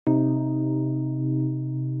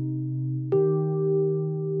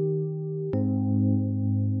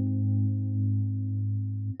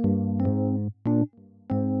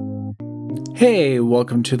Hey,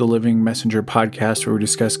 welcome to the Living Messenger podcast where we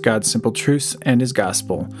discuss God's simple truths and His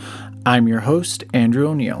gospel. I'm your host, Andrew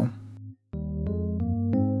O'Neill.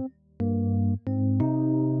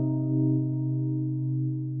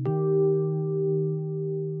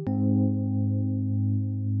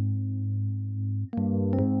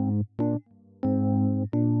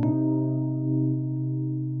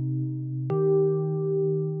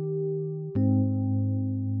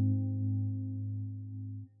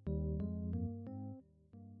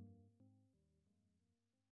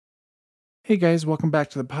 Hey guys, welcome back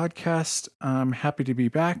to the podcast. I'm happy to be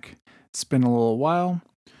back. It's been a little while,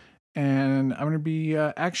 and I'm going to be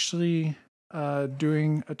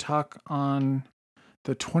doing a talk on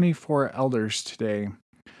the 24 elders today.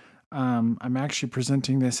 I'm actually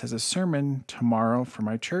presenting this as a sermon tomorrow for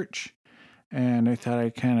my church, and I thought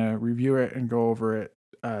I'd kind of review it and go over it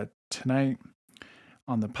tonight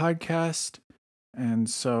on the podcast. And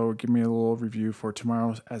so give me a little review for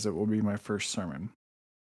tomorrow as it will be my first sermon.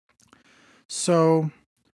 So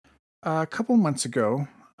a couple months ago,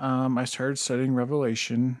 I started studying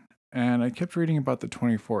Revelation, and I kept reading about the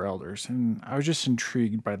 24 elders, and I was just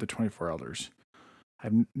intrigued by the 24 elders.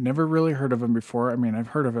 I've never really heard of them before. I mean, I've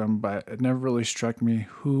heard of them, but it never really struck me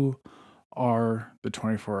who are the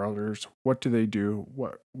 24 elders, what do they do,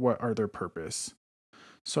 what are their purpose.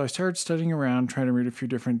 So I started studying around, trying to read a few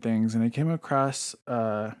different things, and I came across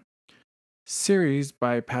a series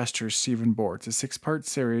by Pastor Stephen Bohr. It's a 6-part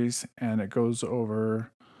series, and it goes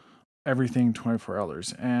over everything 24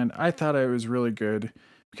 elders. And I thought it was really good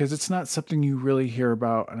because it's not something you really hear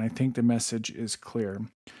about, and I think the message is clear.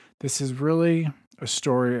 This is really a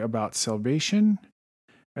story about salvation.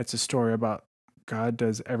 It's a story about God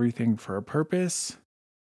does everything for a purpose,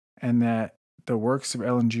 and that the works of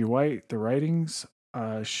Ellen G. White, the writings,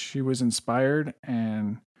 she was inspired,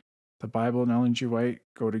 and the Bible and Ellen G. White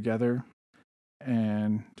go together,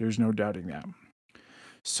 and there's no doubting that.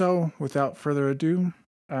 So, without further ado,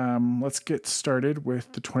 let's get started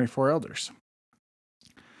with the 24 elders.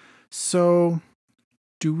 So,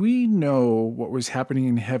 do we know what was happening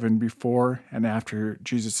in heaven before and after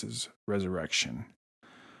Jesus' resurrection?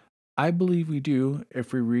 I believe we do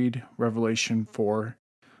if we read Revelation 4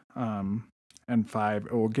 and 5.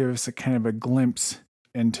 It will give us a kind of a glimpse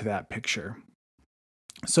into that picture.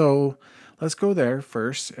 So let's go there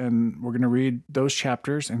first, and we're going to read those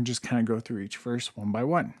chapters and just kind of go through each verse one by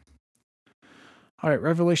one. All right,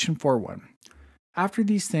 Revelation 4:1. After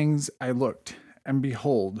these things I looked, and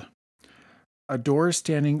behold, a door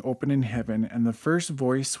standing open in heaven, and the first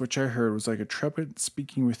voice which I heard was like a trumpet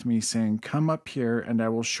speaking with me, saying, "Come up here, and I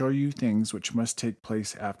will show you things which must take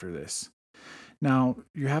place after this." Now,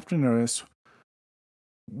 you have to notice,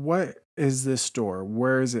 what is this door?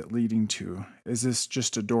 Where is it leading to? Is this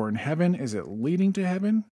just a door in heaven? Is it leading to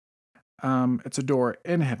heaven? It's a door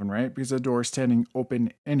in heaven, right? Because the door is standing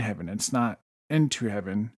open in heaven. It's not into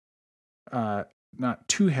heaven, not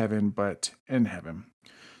to heaven, but in heaven.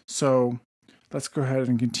 So let's go ahead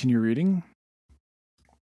and continue reading.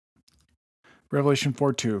 Revelation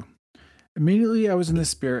 4:2. Immediately I was in the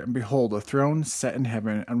Spirit, and behold, a throne set in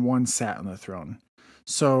heaven, and one sat on the throne.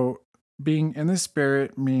 So being in the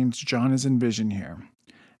Spirit means John is in vision here.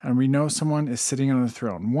 And we know someone is sitting on the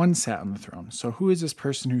throne. One sat on the throne. So who is this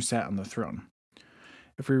person who sat on the throne?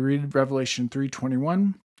 If we read Revelation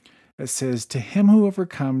 3:21, it says, "To him who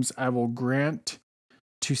overcomes, I will grant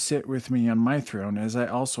to sit with me on my throne, as I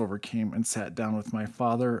also overcame and sat down with my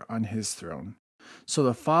Father on his throne." So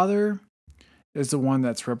the Father is the one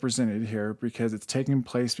that's represented here because it's taking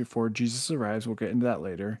place before Jesus arrives. We'll get into that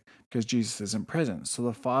later because Jesus isn't present. So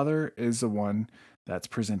the Father is the one that's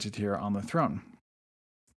presented here on the throne.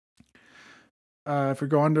 If we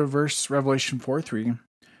go on to Revelation 4:3,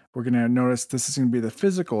 we're going to notice this is going to be the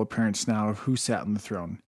physical appearance now of who sat on the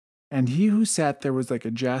throne. "And he who sat there was like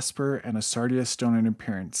a jasper and a sardius stone in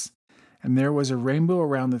appearance. And there was a rainbow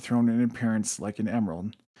around the throne in appearance like an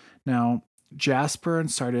emerald." Now, jasper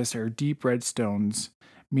and sardius are deep red stones,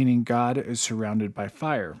 meaning God is surrounded by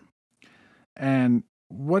fire. And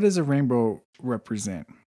what does a rainbow represent?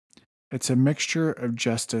 It's a mixture of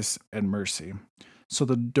justice and mercy. So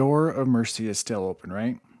the door of mercy is still open,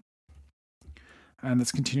 right? And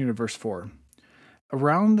let's continue to verse 4.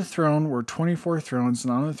 "Around the throne were 24 thrones,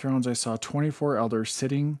 and on the thrones I saw 24 elders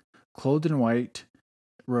sitting, clothed in white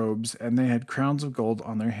robes, and they had crowns of gold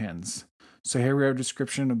on their hands." So here we have a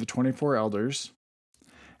description of the 24 elders.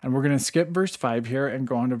 And we're going to skip verse 5 here and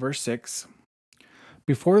go on to verse 6.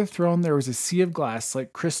 "Before the throne there was a sea of glass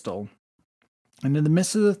like crystal, and in the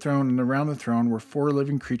midst of the throne and around the throne were 4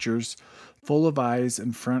 living creatures, full of eyes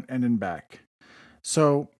in front and in back."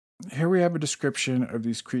 So here we have a description of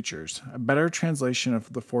these creatures. A better translation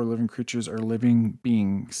of the four living creatures are living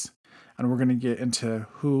beings. And we're going to get into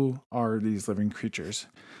who are these living creatures.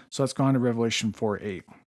 So let's go on to Revelation 4:8.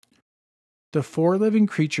 The four living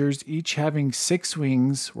creatures, each having 6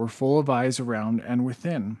 wings, were full of eyes around and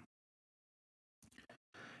within.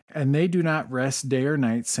 And they do not rest day or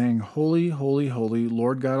night, saying, Holy, holy, holy,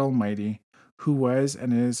 Lord God Almighty, who was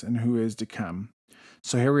and who is to come.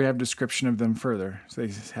 So here we have description of them further. So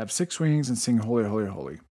they have 6 wings and sing, Holy, holy,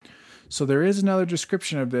 holy. So there is another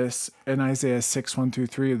description of this in Isaiah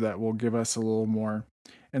 6:1-3 that will give us a little more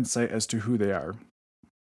insight as to who they are.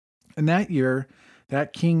 In that year,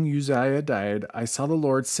 that King Uzziah died, I saw the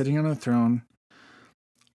Lord sitting on a throne,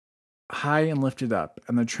 high and lifted up,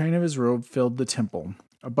 and the train of his robe filled the temple.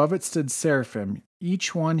 Above it stood seraphim.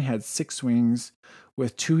 Each one had 6 wings.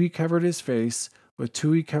 With 2 he covered his face, with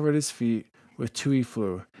 2 he covered his feet, with 2 he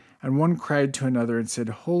flew. And one cried to another and said,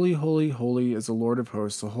 Holy, holy, holy is the Lord of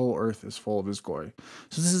hosts. The whole earth is full of his glory.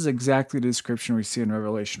 So this is exactly the description we see in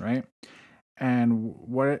Revelation, right? And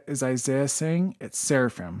what is Isaiah saying? It's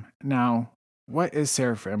seraphim. Now, what is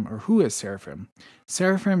seraphim, or who is seraphim?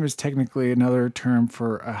 Seraphim is technically another term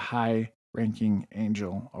for a high-ranking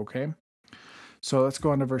angel, okay? So let's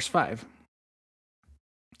go on to verse 5.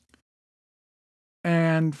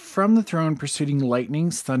 And from the throne proceeding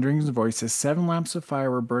lightnings, thunderings, and voices, 7 lamps of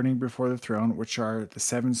fire were burning before the throne, which are the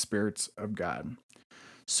 7 spirits of God.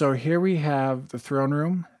 So here we have the throne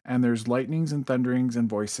room, and there's lightnings and thunderings and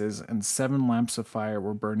voices, and 7 lamps of fire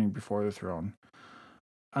were burning before the throne.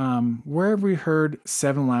 Where have we heard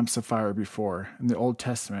 7 lamps of fire before? In the Old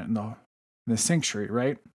Testament, in the sanctuary,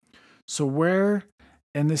 right? So where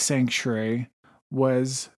in the sanctuary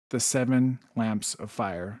was the 7 lamps of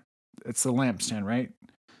fire? It's the lampstand, right?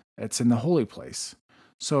 It's in the holy place.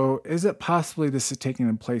 So is it possibly this is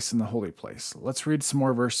taking place in the holy place? Let's read some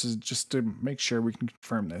more verses just to make sure we can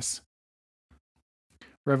confirm this.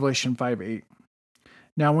 Revelation 5:8.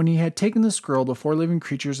 Now when he had taken the scroll, the 4 living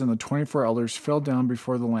creatures and the 24 elders fell down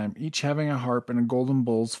before the Lamb, each having a harp and a golden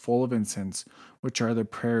bowls full of incense, which are the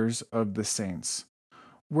prayers of the saints.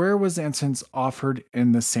 Where was the incense offered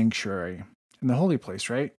in the sanctuary? In the holy place,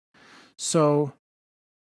 right? So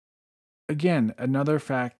again, another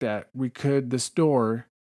fact that this door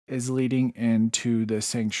is leading into the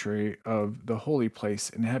sanctuary of the holy place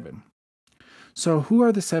in heaven. So who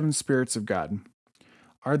are the 7 spirits of God?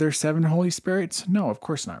 Are there 7 Holy Spirits? No, of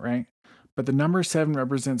course not, right? But the number 7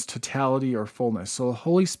 represents totality or fullness. So the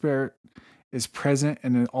Holy Spirit is present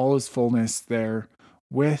in all his fullness there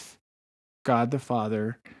with God the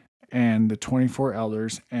Father and the 24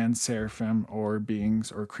 elders and seraphim or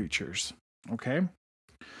beings or creatures. Okay?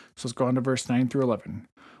 So let's go on to verse 9-11.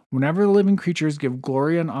 Whenever the living creatures give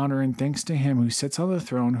glory and honor and thanks to him who sits on the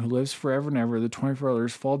throne, who lives forever and ever, the 24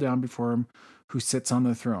 elders fall down before him who sits on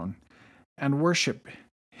the throne and worship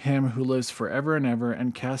him who lives forever and ever,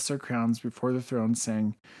 and cast their crowns before the throne,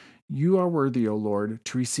 saying, You are worthy, O Lord,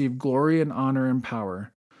 to receive glory and honor and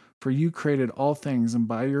power, for you created all things, and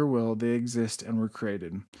by your will they exist and were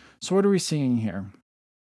created. So what are we singing here?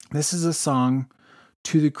 This is a song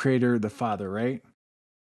to the Creator, the Father, right?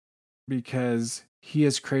 Because he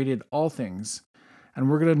has created all things. And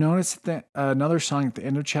we're going to notice that another song at the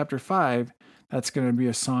end of chapter 5, that's going to be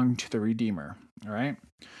a song to the Redeemer, all right?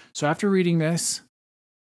 So after reading this,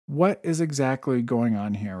 what is exactly going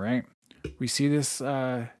on here, right? We see this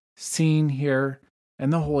scene here in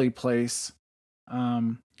the holy place.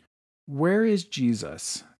 Where is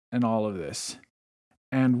Jesus in all of this?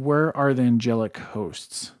 And where are the angelic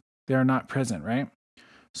hosts? They are not present, right?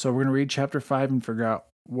 So we're going to read chapter 5 and figure out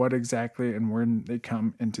what exactly and when they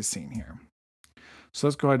come into scene here. So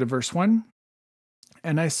let's go ahead to verse 1.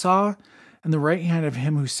 And I saw in the right hand of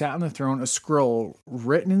him who sat on the throne a scroll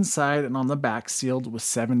written inside and on the back sealed with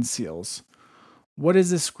 7 seals. What is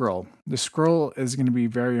this scroll? The scroll is going to be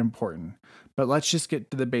very important, but let's just get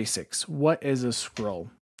to the basics. What is a scroll?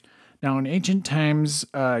 Now, in ancient times,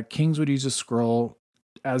 kings would use a scroll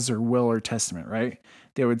as their will or testament, right?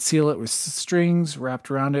 They would seal it with strings wrapped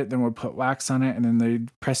around it, then would put wax on it, and then they'd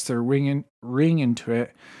press their ring into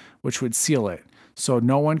it, which would seal it. So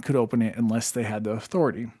no one could open it unless they had the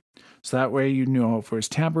authority. So that way you know if it was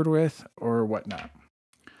tampered with or whatnot.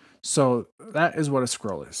 So that is what a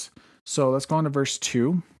scroll is. So let's go on to verse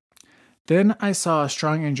 2. Then I saw a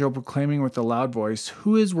strong angel proclaiming with a loud voice,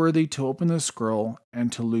 Who is worthy to open the scroll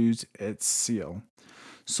and to loose its seal?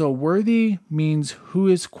 So worthy means who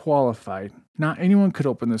is qualified. Not anyone could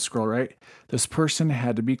open the scroll, right? This person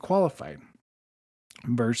had to be qualified.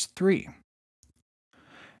 Verse 3.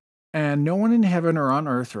 And no one in heaven or on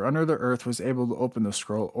earth or under the earth was able to open the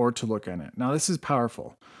scroll or to look in it. Now, this is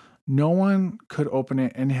powerful. No one could open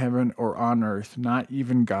it in heaven or on earth, not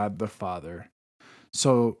even God the Father.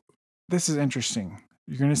 So this is interesting.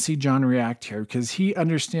 You're going to see John react here because he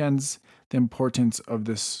understands the importance of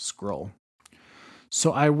this scroll.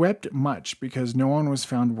 So I wept much because no one was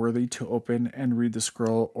found worthy to open and read the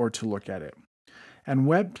scroll or to look at it. And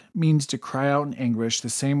wept means to cry out in anguish, the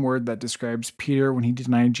same word that describes Peter when he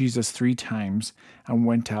denied Jesus 3 times and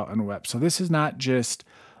went out and wept. So this is not just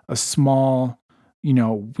a small,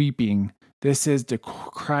 weeping. This is to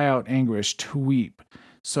cry out anguish, to weep.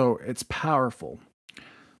 So it's powerful.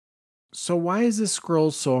 So why is this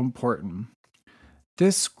scroll so important?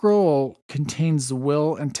 This scroll contains the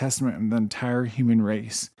will and testament of the entire human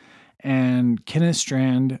race. And Kenneth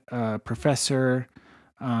Strand, professor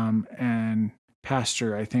and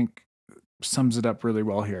pastor, I think, sums it up really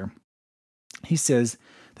well here. He says,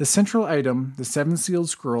 the central item, the seven-sealed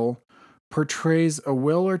scroll, portrays a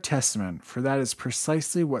will or testament, for that is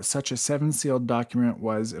precisely what such a seven-sealed document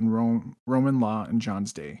was in Roman law in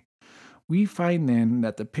John's day. We find then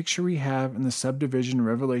that the picture we have in the subdivision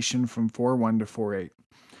Revelation from 4:1 to 4:8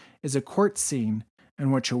 is a court scene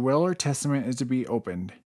in which a will or testament is to be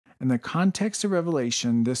opened. In the context of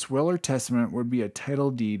Revelation, this will or testament would be a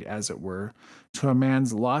title deed, as it were, to a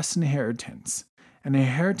man's lost inheritance, an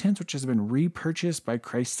inheritance which has been repurchased by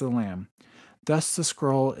Christ the Lamb. Thus, the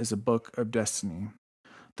scroll is a book of destiny.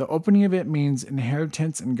 The opening of it means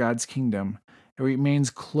inheritance in God's kingdom. It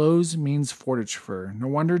remains closed means fortitude. No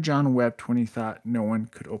wonder John wept when he thought no one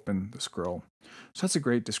could open the scroll. So that's a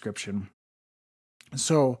great description.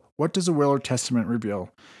 So, what does a will or testament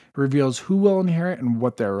reveal? It reveals who will inherit and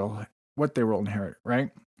what they will inherit,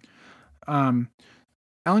 right? Ellen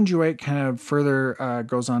G. White kind of further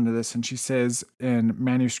goes on to this, and she says in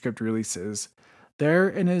Manuscript Releases, there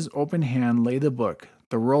in his open hand lay the book,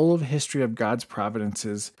 the roll of history of God's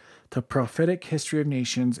providences, the prophetic history of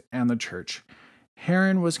nations and the church.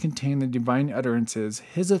 Herein was contained the divine utterances,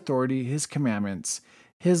 his authority, his commandments,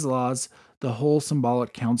 his laws, the whole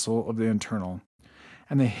symbolic counsel of the eternal.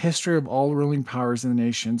 And the history of all ruling powers in the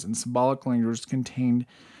nations and symbolic languages contained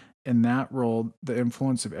in that roll the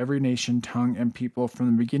influence of every nation, tongue, and people from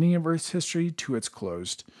the beginning of Earth's history to its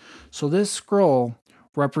close. So this scroll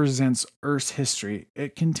represents Earth's history.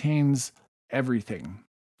 It contains everything.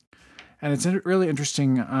 And it's really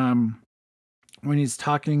interesting when he's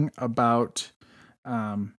talking about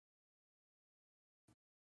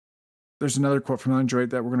there's another quote from Ellen G.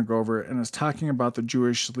 White that we're going to go over, and it's talking about the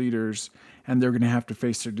Jewish leaders, and they're going to have to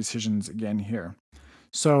face their decisions again here.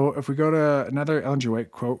 So if we go to another Ellen G.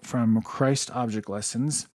 White quote from Christ Object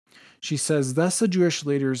Lessons, she says, thus the Jewish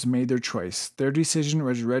leaders made their choice. Their decision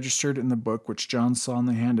was registered in the book which John saw in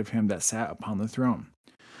the hand of him that sat upon the throne.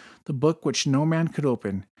 The book which no man could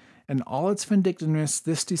open. In all its vindictiveness,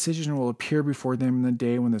 this decision will appear before them in the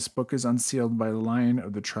day when this book is unsealed by the Lion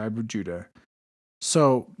of the tribe of Judah.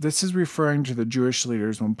 So this is referring to the Jewish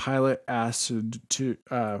leaders when Pilate asked,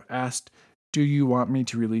 do you want me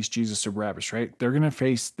to release Jesus or Barabbas, right? They're going to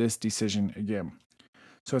face this decision again.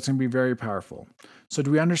 So it's going to be very powerful. So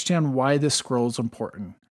do we understand why this scroll is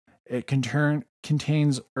important? It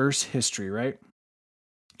contains Earth's history, right?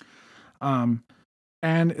 And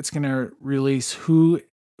it's going to release who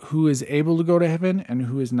is able to go to heaven and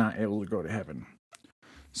who is not able to go to heaven.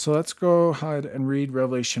 So let's go ahead and read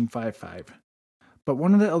Revelation 5:5. But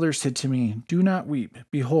one of the elders said to me, do not weep.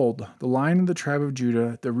 Behold, the Lion of the tribe of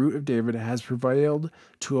Judah, the root of David, has prevailed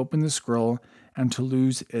to open the scroll and to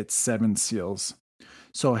loose its 7 seals.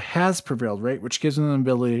 So it has prevailed, right? Which gives them the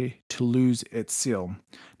ability to lose its seal.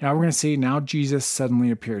 Now we're going to see, now Jesus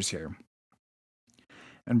suddenly appears here.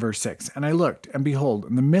 In verse 6, and I looked, and behold,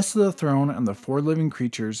 in the midst of the throne and the 4 living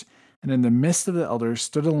creatures, and in the midst of the elders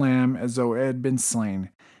stood a lamb as though it had been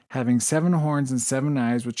slain, having 7 horns and 7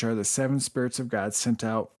 eyes, which are the 7 spirits of God sent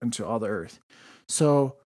out into all the earth.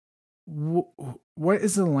 So, what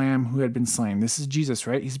is the lamb who had been slain? This is Jesus,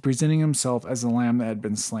 right? He's presenting himself as the lamb that had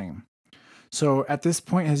been slain. So, at this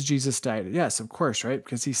point, has Jesus died? Yes, of course, right?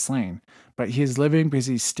 Because he's slain. But he is living because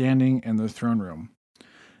he's standing in the throne room.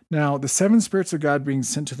 Now, the 7 spirits of God being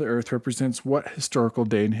sent to the earth represents what historical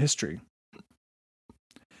day in history?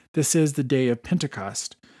 This is the day of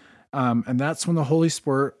Pentecost. And that's when the Holy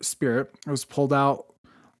Spirit was pulled out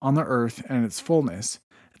on the earth and its fullness.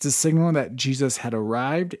 It's a signal that Jesus had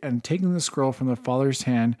arrived and taken the scroll from the Father's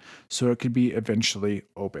hand so it could be eventually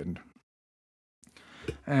opened.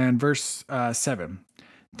 And verse 7.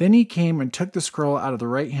 Then he came and took the scroll out of the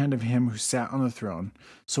right hand of him who sat on the throne.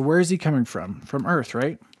 So where is he coming from? From earth,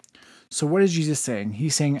 right? So what is Jesus saying?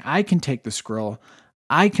 He's saying, I can take the scroll,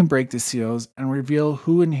 I can break the seals and reveal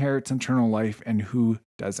who inherits eternal life and who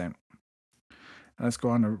doesn't. Let's go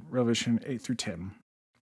on to Revelation 8 through 10.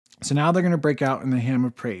 So now they're going to break out in the hymn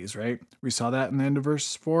of praise, right? We saw that in the end of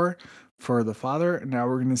verse 4 for the Father, and now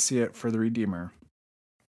we're going to see it for the Redeemer.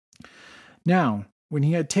 Now, when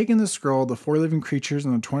he had taken the scroll, the 4 living creatures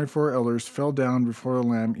and the 24 elders fell down before the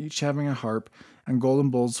Lamb, each having a harp and golden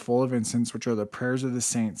bowls full of incense, which are the prayers of the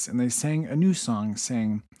saints. And they sang a new song,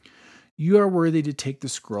 saying, "You are worthy to take the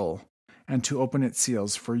scroll and to open its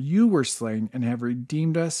seals, for you were slain and have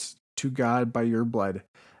redeemed us to God by your blood,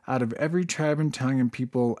 out of every tribe and tongue and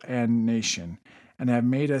people and nation, and have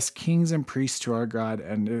made us kings and priests to our God,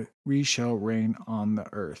 and we shall reign on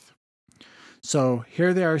the earth." So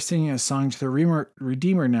here they are singing a song to the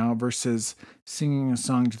Redeemer now versus singing a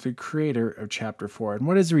song to the Creator of chapter 4. And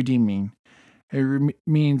what does redeem mean? It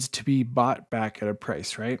means to be bought back at a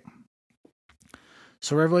price, right?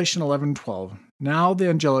 So Revelation 11:12. Now the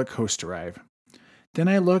angelic host arrive. Then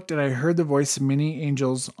I looked, and I heard the voice of many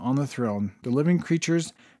angels on the throne, the living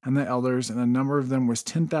creatures and the elders, and the number of them was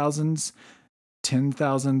 10,000s,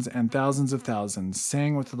 and thousands of thousands,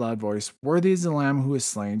 saying with a loud voice, "Worthy is the Lamb who is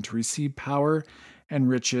slain to receive power and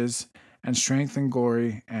riches and strength and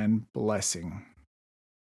glory and blessing."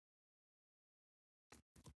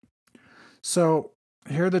 So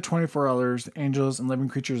here the 24 elders, angels, and living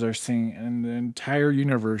creatures are singing, and the entire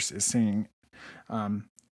universe is singing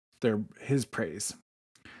his praise.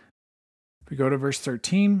 We go to verse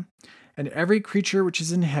 13. "And every creature which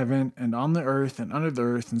is in heaven and on the earth and under the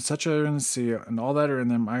earth and such are in the sea and all that are in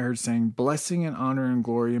them, I heard saying, Blessing and honor and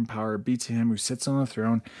glory and power be to him who sits on the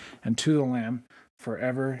throne and to the Lamb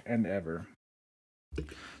forever and ever."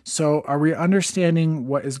 So are we understanding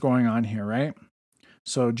what is going on here, right?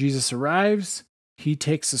 So Jesus arrives, he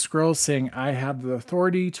takes the scroll saying, "I have the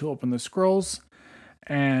authority to open the scrolls,"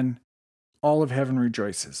 and all of heaven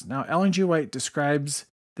rejoices. Now, Ellen G. White describes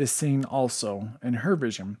this scene also in her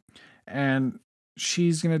vision, and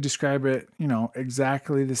she's going to describe it,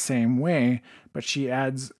 exactly the same way, but she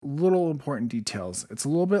adds little important details. It's a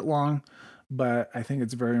little bit long, but I think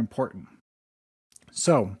it's very important.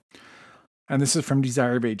 So, and this is from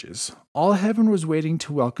Desire of Ages. "All heaven was waiting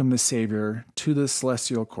to welcome the Savior to the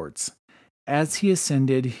celestial courts. As he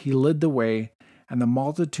ascended, he led the way, and the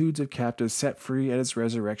multitudes of captives set free at his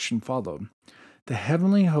resurrection followed. The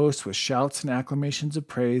heavenly host with shouts and acclamations of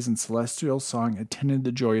praise and celestial song attended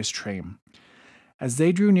the joyous train. As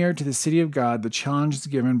they drew near to the city of God, the challenge is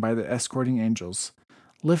given by the escorting angels.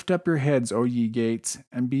 Lift up your heads, O ye gates,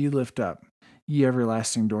 and be lift up, ye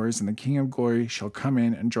everlasting doors, and the King of glory shall come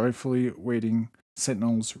in, and joyfully waiting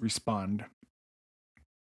sentinels respond."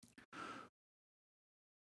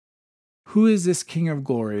 Who is this King of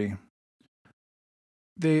glory?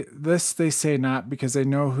 They say not because they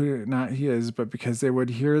know who not he is, but because they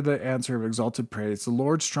would hear the answer of exalted praise. "The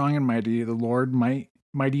Lord strong and mighty, the Lord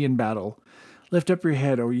mighty in battle. Lift up your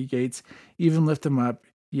head, O ye gates, even lift them up,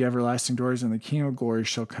 ye everlasting doors, and the King of glory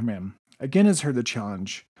shall come in." Again is heard the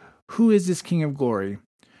challenge. Who is this King of glory?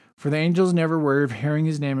 For the angels never weary of hearing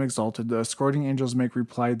his name exalted. The escorting angels make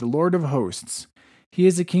reply, "The Lord of hosts. He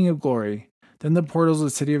is the King of glory." Then the portals of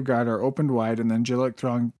the city of God are opened wide, and the angelic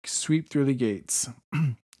throng sweep through the gates.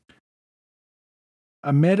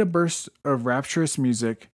 Amid a burst of rapturous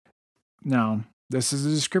music, now, this is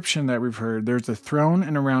a description that we've heard. There's a throne,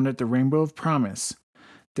 and around it the rainbow of promise.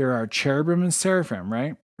 There are cherubim and seraphim,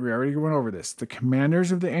 right? We already went over this. The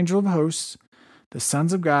commanders of the angel of hosts, the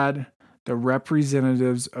sons of God, the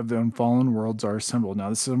representatives of the unfallen worlds are assembled. Now,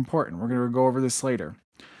 this is important. We're going to go over this later.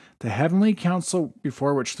 The heavenly council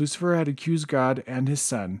before which Lucifer had accused God and his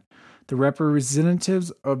son, the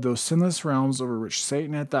representatives of those sinless realms over which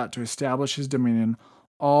Satan had thought to establish his dominion,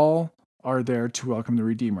 all are there to welcome the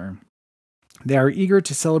Redeemer. They are eager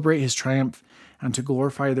to celebrate his triumph and to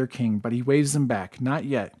glorify their king, but he waves them back. Not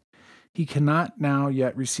yet. He cannot now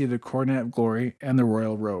yet receive the coronet of glory and the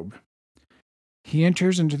royal robe. He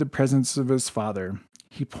enters into the presence of his Father.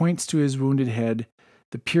 He points to his wounded head,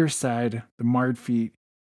 the pierced side, the marred feet.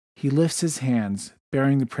 He lifts his hands,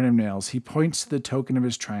 bearing the print of nails. He points to the token of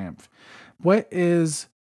his triumph. What is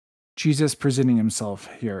Jesus presenting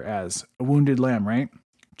himself here as? A wounded lamb, right?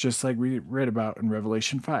 Just like we read about in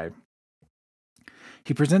Revelation 5.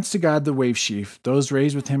 He presents to God the wave sheaf, those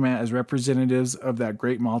raised with him as representatives of that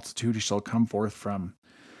great multitude who shall come forth from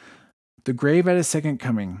the grave at his second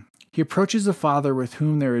coming. He approaches the Father with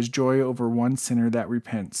whom there is joy over one sinner that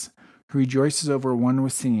repents, who rejoices over one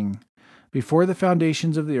with singing. Before the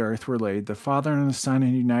foundations of the earth were laid, the Father and the Son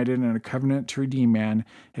had united in a covenant to redeem man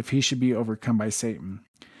if he should be overcome by Satan.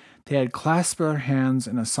 They had clasped their hands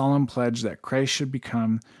in a solemn pledge that Christ should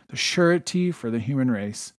become the surety for the human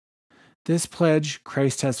race. This pledge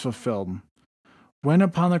Christ has fulfilled. When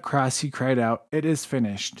upon the cross he cried out, "It is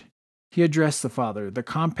finished," he addressed the Father. The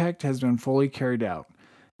compact has been fully carried out.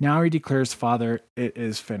 Now he declares, "Father, it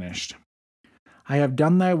is finished. I have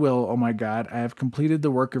done thy will, O my God. I have completed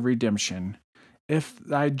the work of redemption. If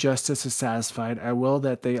thy justice is satisfied, I will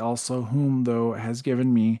that they also, whom thou hast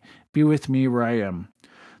given me, be with me where I am."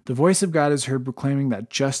 The voice of God is heard proclaiming that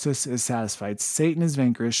justice is satisfied. Satan is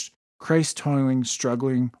vanquished. Christ's toiling,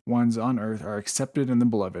 struggling ones on earth are accepted in the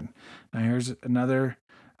beloved. Now, here's another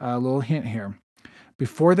little hint here.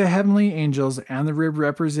 Before the heavenly angels and the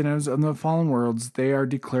representatives of the fallen worlds, they are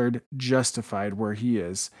declared justified where he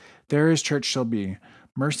is. There his church shall be.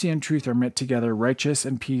 Mercy and truth are met together. Righteous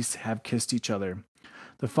and peace have kissed each other.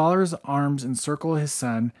 The Father's arms encircle his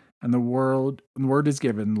Son, and the word is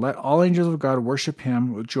given. Let all angels of God worship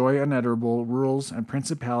him with joy unutterable. Rules and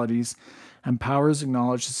principalities and powers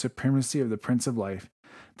acknowledge the supremacy of the Prince of Life.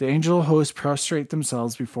 The angel hosts prostrate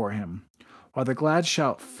themselves before him, while the glad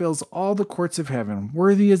shout fills all the courts of heaven.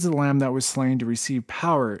 Worthy is the Lamb that was slain to receive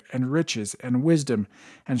power and riches and wisdom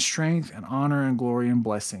and strength and honor and glory and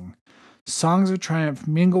blessing. Songs of triumph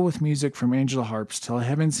mingle with music from angel harps till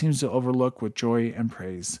heaven seems to overlook with joy and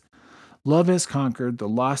praise. Love has conquered, the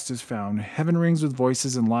lost is found. Heaven rings with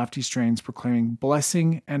voices and lofty strains proclaiming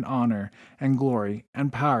blessing and honor and glory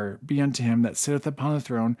and power be unto him that sitteth upon the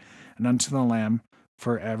throne and unto the Lamb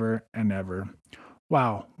forever and ever.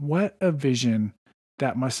 Wow, what a vision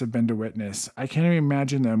that must have been to witness. I can't even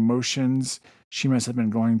imagine the emotions she must have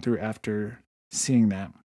been going through after seeing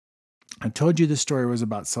that. I told you the story was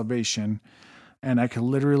about salvation, and I could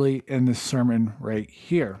literally end the sermon right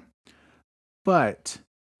here. But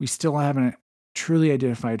we still haven't truly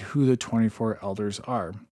identified who the 24 elders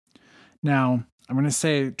are. Now, I'm going to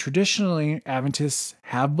say traditionally, Adventists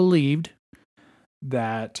have believed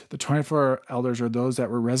that the 24 elders are those that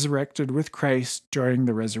were resurrected with Christ during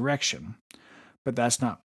the resurrection. But that's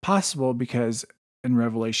not possible because in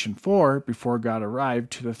Revelation 4, before God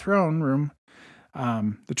arrived to the throne room,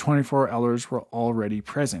 the 24 elders were already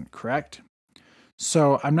present, correct?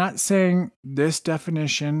 So I'm not saying this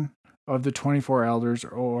definition of the 24 elders,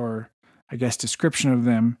 or I guess description of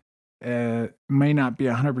them, may not be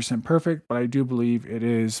 100% perfect, but I do believe it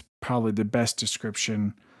is probably the best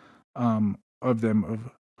description of them,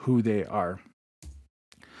 of who they are.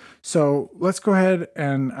 So let's go ahead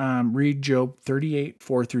and read Job 38,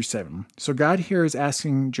 4 through 7. So God here is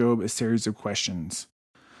asking Job a series of questions.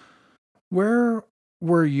 Where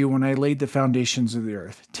were you when I laid the foundations of the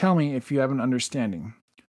earth? Tell me if you have an understanding.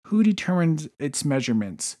 Who determined its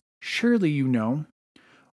measurements? Surely you know.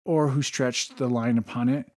 Or who stretched the line upon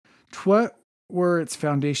it? To what were its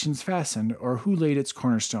foundations fastened? Or who laid its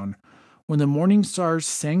cornerstone? When the morning stars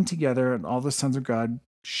sang together and all the sons of God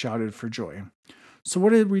shouted for joy. So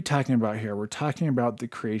what are we talking about here? We're talking about the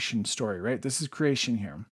creation story, right? This is creation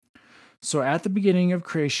here. So at the beginning of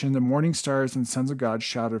creation, the morning stars and sons of God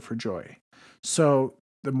shouted for joy. So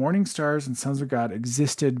the morning stars and sons of God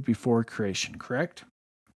existed before creation, correct?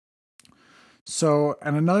 So,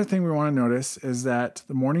 and another thing we want to notice is that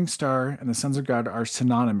the morning star and the sons of God are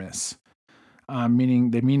synonymous,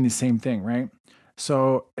 meaning they mean the same thing, right?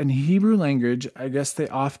 So in Hebrew language, I guess they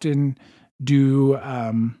often do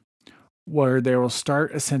where they will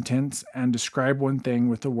start a sentence and describe one thing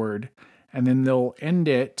with a word, and then they'll end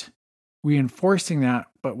it reinforcing that,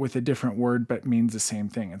 but with a different word, but means the same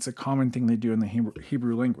thing. It's a common thing they do in the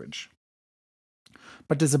Hebrew language.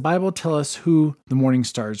 But does the Bible tell us who the morning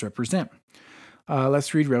stars represent?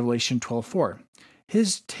 Let's read Revelation 12:4.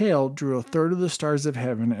 His tail drew a third of the stars of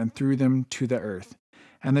heaven and threw them to the earth.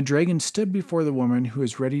 And the dragon stood before the woman who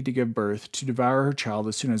is ready to give birth to devour her child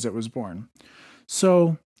as soon as it was born.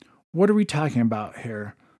 So, what are we talking about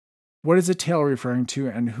here? What is the tail referring to,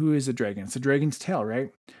 and who is the dragon? It's the dragon's tail,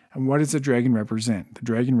 right? And what does the dragon represent? The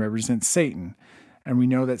dragon represents Satan. And we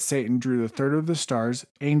know that Satan drew the third of the stars,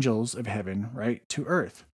 angels of heaven, right, to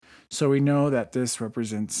earth. So we know that this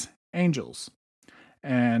represents angels.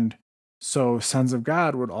 And so sons of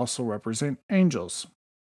God would also represent angels.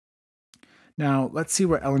 Now, let's see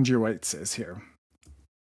what Ellen G. White says here.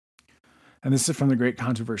 And this is from The Great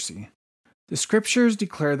Controversy. The scriptures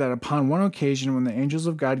declare that upon one occasion when the angels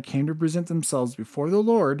of God came to present themselves before the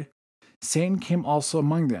Lord, Satan came also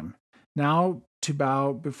among them, now to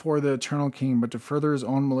bow before the eternal king, but to further his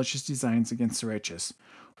own malicious designs against the righteous.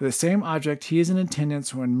 For the same object, he is in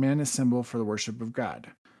attendance when men assemble for the worship of God.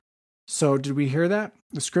 So did we hear that?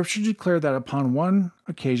 The scripture declared that upon one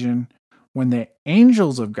occasion when the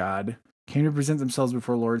angels of God came to present themselves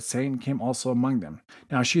before the Lord, Satan came also among them.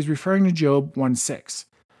 Now she's referring to Job 1:6.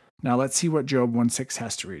 Now let's see what Job 1:6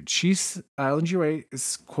 has to read. Ellen G. White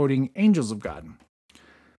is quoting angels of God.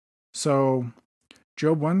 So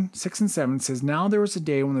Job 1, 6 and 7 says, Now there was a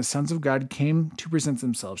day when the sons of God came to present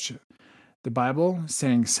themselves. The Bible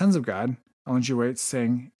saying sons of God, Ellen G. White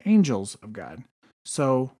saying angels of God.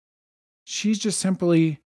 So she's just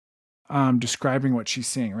simply describing what she's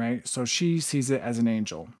seeing, right? So she sees it as an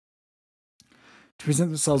angel to present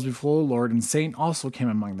themselves before the Lord, and Satan also came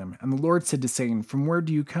among them. And the Lord said to Satan, From where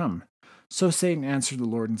do you come? So Satan answered the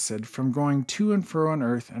Lord and said, From going to and fro on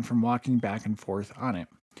earth and from walking back and forth on it.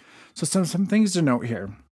 So some things to note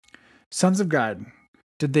here. Sons of God,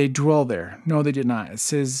 did they dwell there? No, they did not. It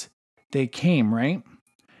says they came, right?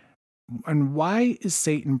 And why is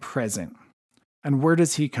Satan present? And where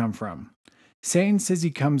does he come from? Satan says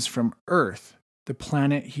he comes from Earth, the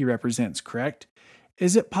planet he represents, correct?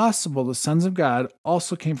 Is it possible the sons of God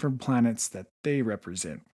also came from planets that they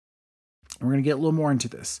represent? We're going to get a little more into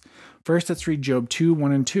this. First, let's read Job 2,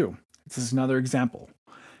 1 and 2. This is another example.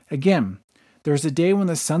 Again, there was a day when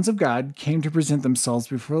the sons of God came to present themselves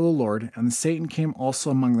before the Lord, and Satan came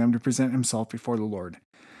also among them to present himself before the Lord.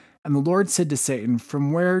 And the Lord said to Satan,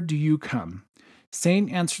 From where do you come? Satan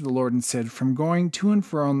answered the Lord and said, From going to and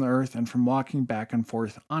fro on the earth and from walking back and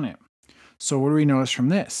forth on it. So what do we notice from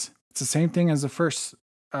this? It's the same thing as the first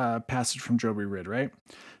passage from Job we read, right?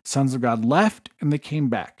 Sons of God left and they came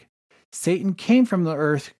back. Satan came from the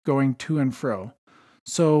earth going to and fro.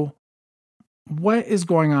 So what is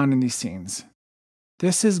going on in these scenes?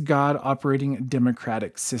 This is God operating a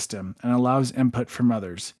democratic system and allows input from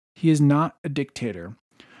others. He is not a dictator.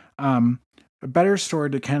 A better story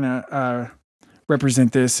to kind of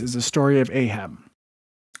represent this is the story of Ahab.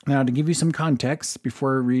 Now, to give you some context,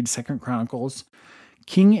 before I read 2 Chronicles,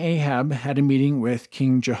 King Ahab had a meeting with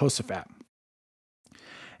King Jehoshaphat.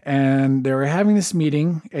 And they were having this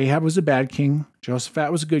meeting. Ahab was a bad king.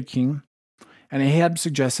 Jehoshaphat was a good king. And Ahab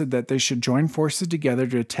suggested that they should join forces together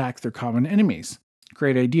to attack their common enemies.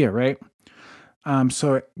 Great idea, right?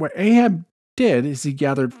 So what Ahab did is he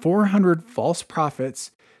gathered 400 false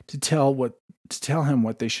prophets to tell him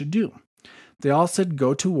what they should do. They all said,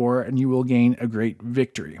 Go to war and you will gain a great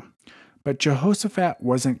victory. But Jehoshaphat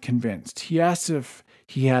wasn't convinced. He asked if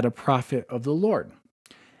he had a prophet of the Lord.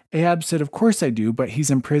 Ahab said, Of course I do, but he's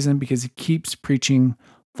in prison because he keeps preaching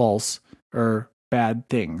false or bad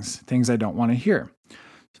things I don't want to hear.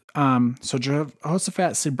 So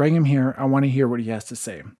Jehoshaphat said, Bring him here. I want to hear what he has to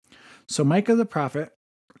say. So Micah the prophet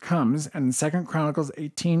comes, and in 2 Chronicles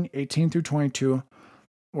 18 through 22,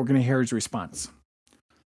 we're going to hear his response.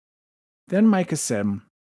 Then Micah said,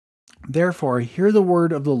 Therefore, hear the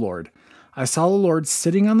word of the Lord. I saw the Lord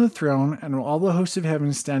sitting on the throne, and all the hosts of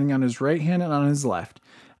heaven standing on his right hand and on his left.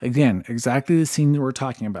 Again, exactly the scene that we're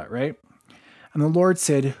talking about, right? And the Lord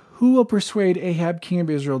said, Who will persuade Ahab, king of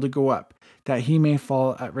Israel, to go up, that he may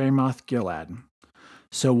fall at Ramoth Gilead?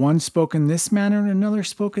 So one spoke in this manner, and another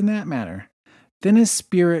spoke in that manner. Then his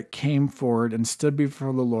spirit came forward and stood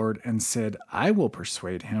before the Lord and said, I will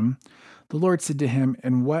persuade him. The Lord said to him,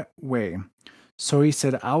 In what way? So he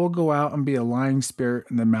said, I will go out and be a lying spirit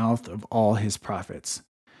in the mouth of all his prophets.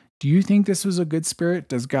 Do you think this was a good spirit?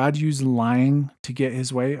 Does God use lying to get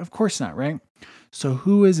his way? Of course not, right? So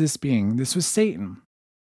who is this being? This was Satan.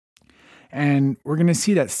 And we're going to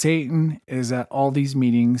see that Satan is at all these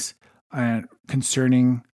meetings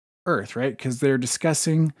concerning earth, right? Because they're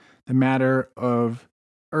discussing the matter of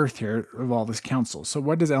earth here, of all this council. So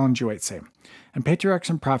what does Ellen G. White say? In Patriarchs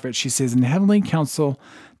and Prophets, she says, In the heavenly council,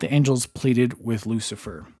 the angels pleaded with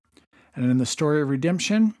Lucifer. And in the story of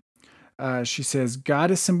redemption, she says,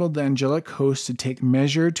 God assembled the angelic host to take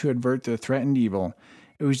measure to avert the threatened evil.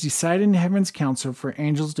 It was decided in heaven's council for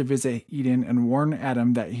angels to visit Eden and warn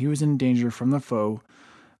Adam that he was in danger from the foe.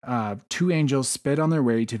 2 angels sped on their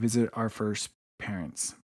way to visit our first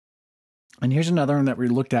parents. And here's another one that we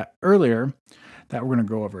looked at earlier that we're going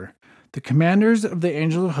to go over. The commanders of the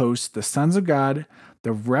angel of hosts, the sons of God,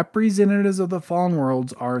 the representatives of the fallen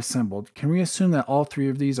worlds are assembled. Can we assume that all 3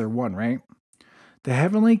 of these are one, right? The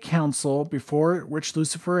heavenly council, before which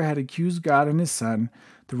Lucifer had accused God and his son,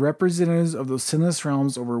 the representatives of those sinless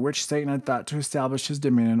realms over which Satan had thought to establish his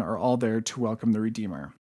dominion, are all there to welcome the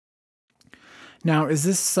Redeemer. Now, is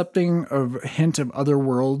this something of a hint of other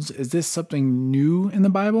worlds? Is this something new in the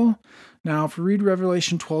Bible? Now, if we read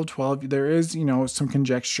Revelation 12:12, there is, some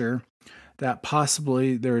conjecture that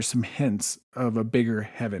possibly there are some hints of a bigger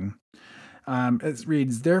heaven. It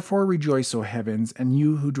reads, Therefore rejoice, O heavens, and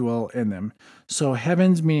you who dwell in them. So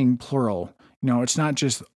heavens meaning plural. It's not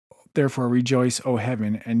just therefore rejoice, O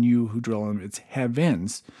heaven, and you who dwell in them. It's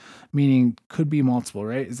heavens, meaning could be multiple,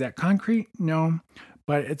 right? Is that concrete? No,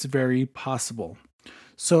 but it's very possible.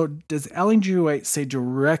 So does Ellen G. White say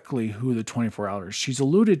directly who the 24 elders? She's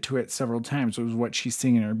alluded to it several times. It was what she's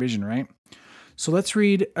seeing in her vision, right? So let's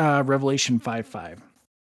read Revelation 5:5.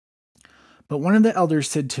 But one of the elders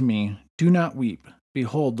said to me, "Do not weep.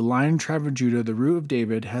 Behold, the Lion tribe of Judah, the root of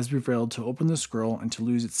David, has prevailed to open the scroll and to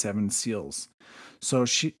loose its 7 seals." So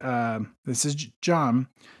this is John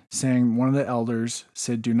saying one of the elders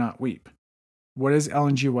said, "Do not weep." What does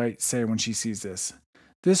Ellen G. White say when she sees this?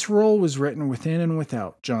 "This roll was written within and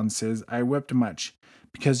without," John says. "I wept much,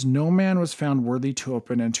 because no man was found worthy to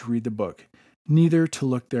open and to read the book, neither to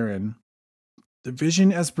look therein." The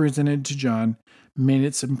vision as presented to John made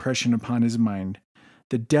its impression upon his mind.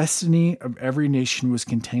 The destiny of every nation was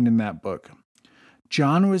contained in that book.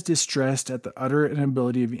 John was distressed at the utter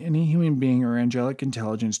inability of any human being or angelic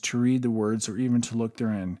intelligence to read the words or even to look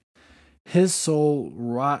therein. His soul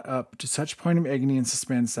wrought up to such point of agony and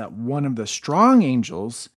suspense that one of the strong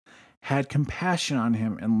angels had compassion on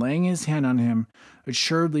him, and laying his hand on him,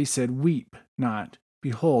 assuredly said, "Weep not.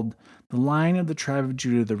 Behold, the Lion of the tribe of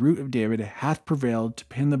Judah, the root of David, hath prevailed to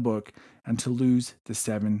pen the book and to loose the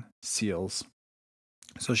 7 seals."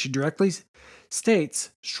 So she directly states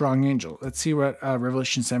strong angel. Let's see what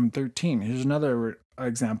Revelation 7:13. Here's another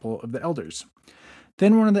example of the elders.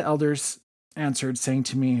 Then one of the elders answered, saying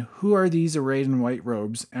to me, "Who are these arrayed in white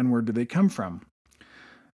robes, and where do they come from?"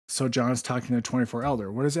 So John is talking to the 24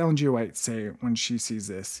 elder. What does Ellen G. White say when she sees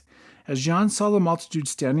this? As John saw the multitude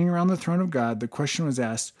standing around the throne of God, the question was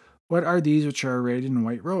asked, "What are these which are arrayed in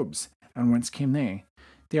white robes, and whence came they?"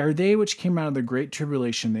 "They are they which came out of the great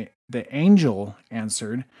tribulation," the angel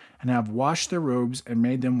answered, "and have washed their robes and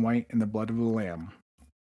made them white in the blood of the Lamb."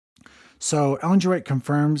 So Ellen G. White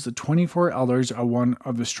confirms the 24 elders are one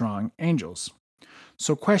of the strong angels.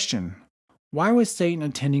 So question, why was Satan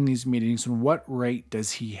attending these meetings, and what right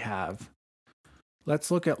does he have? Let's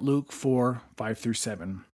look at Luke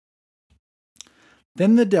 4:5-7.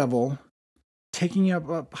 Then the devil, taking him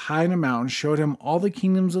up high in a mountain, showed him all the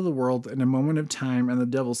kingdoms of the world in a moment of time, and the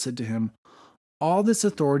devil said to him, "All this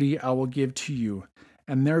authority I will give to you,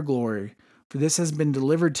 and their glory, for this has been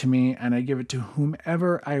delivered to me, and I give it to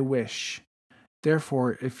whomever I wish.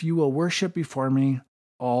 Therefore, if you will worship before me,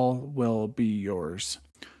 all will be yours."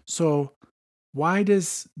 So, why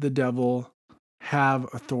does the devil have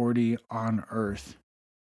authority on earth?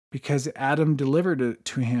 Because Adam delivered it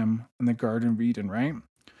to him in the Garden of Eden, right?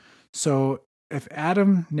 So, if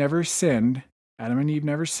Adam and Eve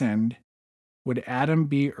never sinned, would Adam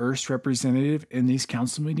be Earth's representative in these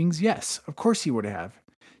council meetings? Yes, of course he would have.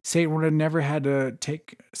 Satan would have never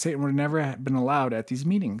been allowed at these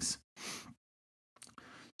meetings.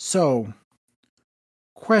 So,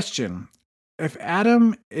 question. If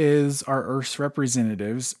Adam is our Earth's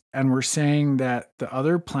representatives, and we're saying that the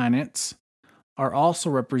other planets are also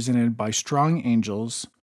represented by strong angels,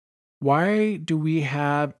 why do we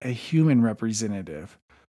have a human representative?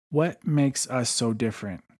 What makes us so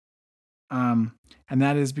different? And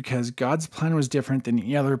that is because God's plan was different than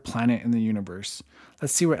any other planet in the universe.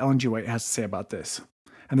 Let's see what Ellen G. White has to say about this.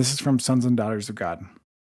 And this is from Sons and Daughters of God.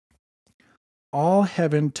 "All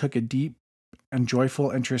heaven took a deep and joyful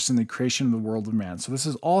interest in the creation of the world of man." So this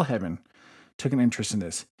is all heaven took an interest in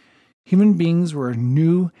this. Human beings were a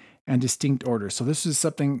new and distinct order. So this is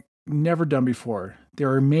something never done before. They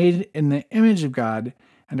were made in the image of God,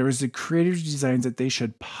 and there was the Creator's designs that they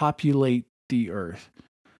should populate the earth.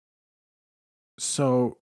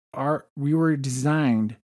 So we were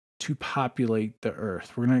designed to populate the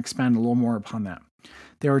earth. We're going to expand a little more upon that.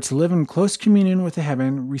 They were to live in close communion with the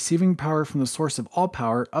heaven, receiving power from the source of all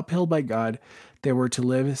power, upheld by God. They were to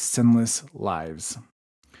live sinless lives.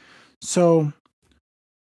 So,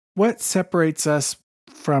 what separates us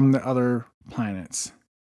from the other planets?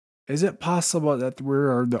 Is it possible that we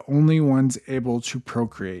are the only ones able to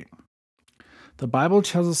procreate? The Bible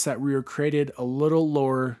tells us that we were created a little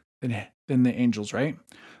lower than the angels, right?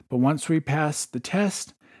 But once we passed the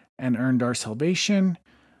test and earned our salvation,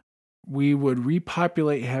 we would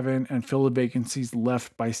repopulate heaven and fill the vacancies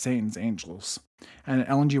left by Satan's angels. And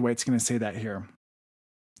Ellen G. White's going to say that here.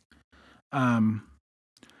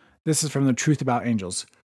 This is from The Truth About Angels.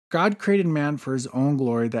 "God created man for his own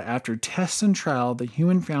glory, that after test and trial, the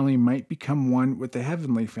human family might become one with the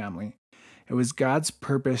heavenly family. It was God's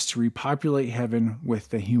purpose to repopulate heaven with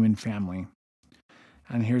the human family."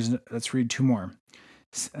 And let's read 2 more.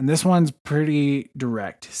 And this one's pretty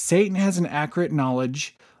direct. "Satan has an accurate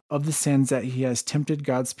knowledge of the sins that he has tempted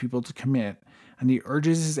God's people to commit, and he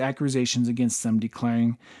urges his accusations against them,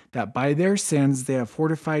 declaring that by their sins they have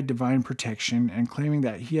fortified divine protection, and claiming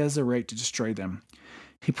that he has a right to destroy them.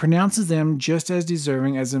 He pronounces them just as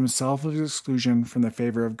deserving as himself of exclusion from the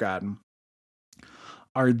favor of God.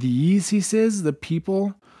 Are these," he says, "the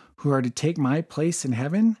people who are to take my place in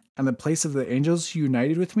heaven and the place of the angels who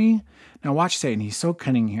united with me. Now, watch Satan. He's so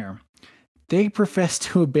cunning here. They profess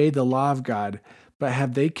to obey the law of God, but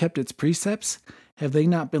have they kept its precepts? Have they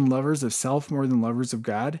not been lovers of self more than lovers of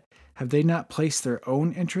God? Have they not placed their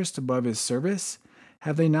own interest above his service?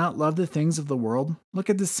 Have they not loved the things of the world? Look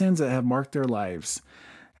at the sins that have marked their lives.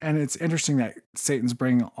 And it's interesting that Satan's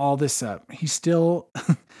bringing all this up. He still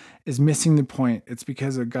is missing the point. It's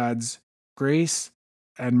because of God's grace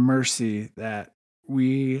and mercy that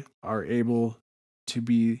we are able to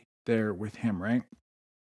be there with him, right?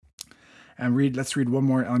 And let's read one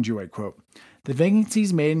more Ellen G. White quote. The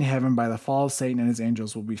vacancies made in heaven by the fall of Satan and his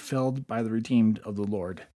angels will be filled by the redeemed of the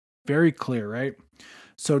Lord. Very clear, right?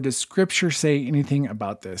 So does scripture say anything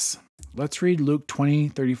about this? Let's read Luke 20,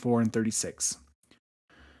 34, and 36.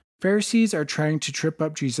 Pharisees are trying to trip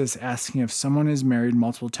up Jesus, asking if someone is married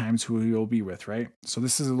multiple times who he will be with, right? So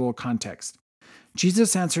this is a little context.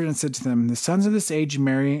 Jesus answered and said to them, the sons of this age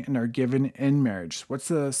marry and are given in marriage. What's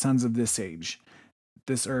the sons of this age?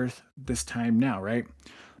 This earth, this time now, right?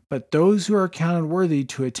 But those who are counted worthy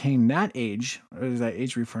to attain that age, or is that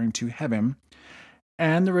age referring to heaven,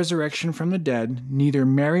 and the resurrection from the dead, neither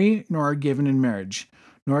marry nor are given in marriage,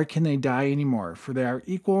 nor can they die anymore, for they are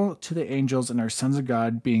equal to the angels and are sons of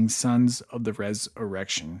God, being sons of the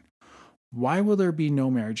resurrection. Why will there be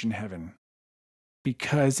no marriage in heaven?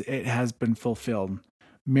 Because it has been fulfilled.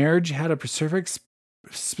 Marriage had a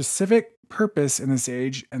specific purpose in this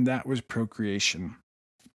age, and that was procreation.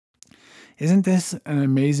 Isn't this an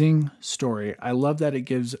amazing story? I love that it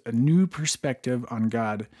gives a new perspective on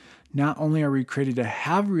God. Not only are we created to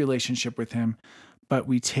have a relationship with him, but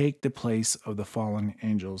we take the place of the fallen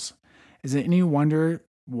angels. Is it any wonder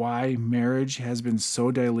why marriage has been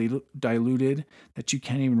so diluted that you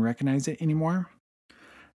can't even recognize it anymore?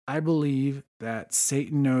 I believe that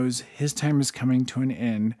Satan knows his time is coming to an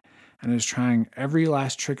end and is trying every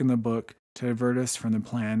last trick in the book to divert us from the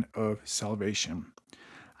plan of salvation.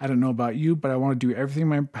 I don't know about you, but I want to do everything in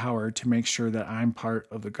my power to make sure that I'm part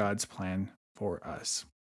of the God's plan for us.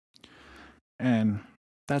 And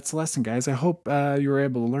that's the lesson, guys. I hope you were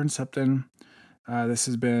able to learn something. This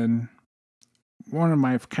has been one of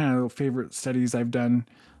my kind of favorite studies I've done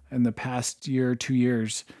in the past year, 2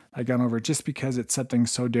 years. I've gone over just because it's something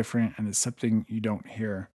so different and it's something you don't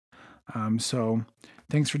hear. So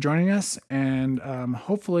thanks for joining us, and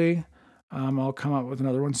hopefully I'll come up with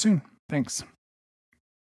another one soon. Thanks.